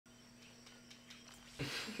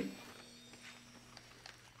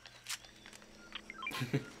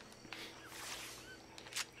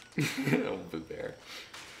Oh, Boo Bear.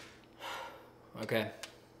 Okay.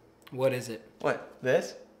 What is it? What?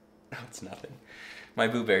 This? No, it's nothing. My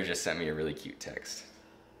Boo Bear just sent me a really cute text.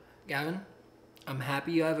 Gavin, I'm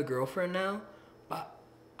happy you have a girlfriend now, but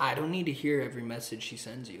I don't need to hear every message she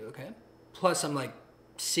sends you, okay? Plus, I'm like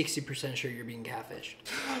 60% sure you're being catfished.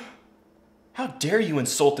 How dare you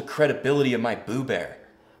insult the credibility of my Boo Bear?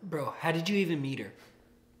 Bro, how did you even meet her?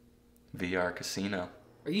 VR casino.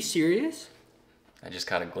 Are you serious? I just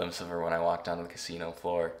caught a glimpse of her when I walked onto the casino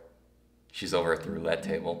floor. She's over at the roulette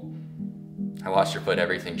table. I watched her put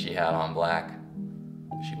everything she had on black.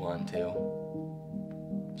 She won too.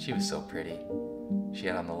 She was so pretty. She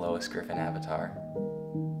had on the Lois Griffin avatar.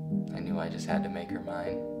 I knew I just had to make her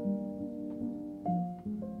mine.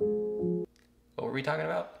 What were we talking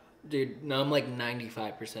about? Dude, no, I'm like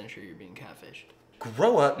 95% sure you're being catfished.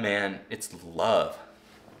 Grow up, man. It's love.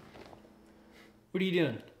 What are you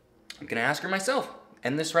doing? I'm gonna ask her myself.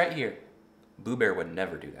 End this right here. Boo Bear would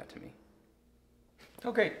never do that to me.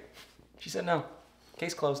 Oh, great. She said no.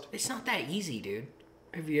 Case closed. It's not that easy, dude.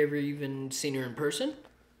 Have you ever even seen her in person?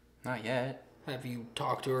 Not yet. Have you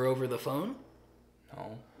talked to her over the phone?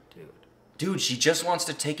 No. Dude, she just wants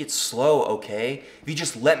to take it slow, okay? If you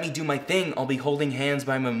just let me do my thing, I'll be holding hands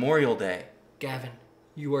by Memorial Day. Gavin,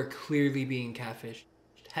 you are clearly being catfished.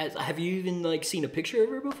 Have you even, like, seen a picture of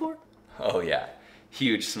her before? Oh, yeah.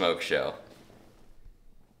 Huge smoke show.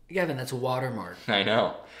 Gavin, that's a watermark. I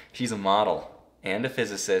know. She's a model, and a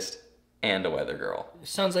physicist, and a weather girl.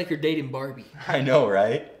 Sounds like you're dating Barbie. I know,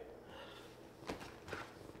 right?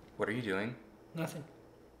 What are you doing? Nothing.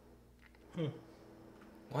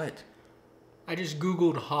 What? I just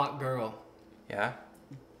Googled hot girl. Yeah?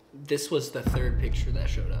 This was the third picture that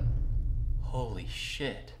showed up. Holy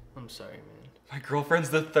shit. I'm sorry, man. My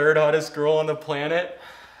girlfriend's the third hottest girl on the planet?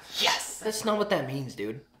 Yes! That's not what that means,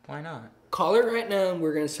 dude. Why not? Call her right now and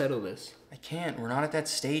we're gonna settle this. I can't. We're not at that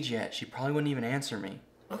stage yet. She probably wouldn't even answer me.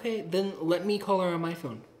 Okay, then let me call her on my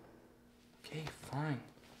phone. Okay, fine.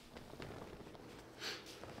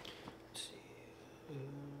 Let's see.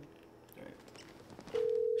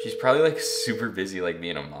 She's probably like super busy like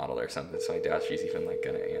being a model or something, so I doubt she's even like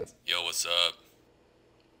gonna answer. Yo, what's up?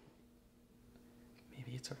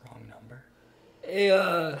 Maybe it's a wrong number. Hey,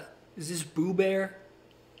 is this Boo Bear?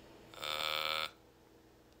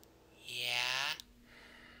 Yeah?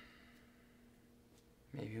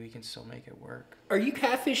 Maybe we can still make it work. Are you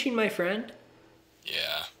catfishing my friend?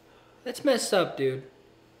 Yeah, That's messed up, dude.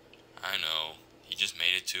 I know. He just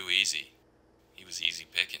made it too easy. He was easy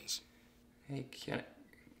pickings. Hey,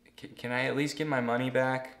 can I at least get my money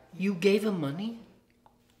back? You gave him money?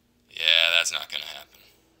 Yeah, that's not gonna happen.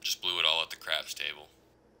 Just blew it all at the craps table.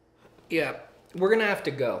 Yeah, we're gonna have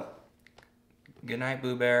to go. Good night,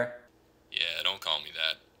 Boo Bear. Yeah, don't call me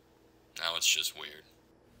that. Now it's just weird.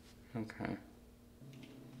 Okay.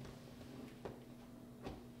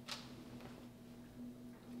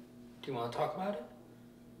 Do you want to talk about it?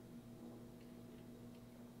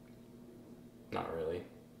 Not really.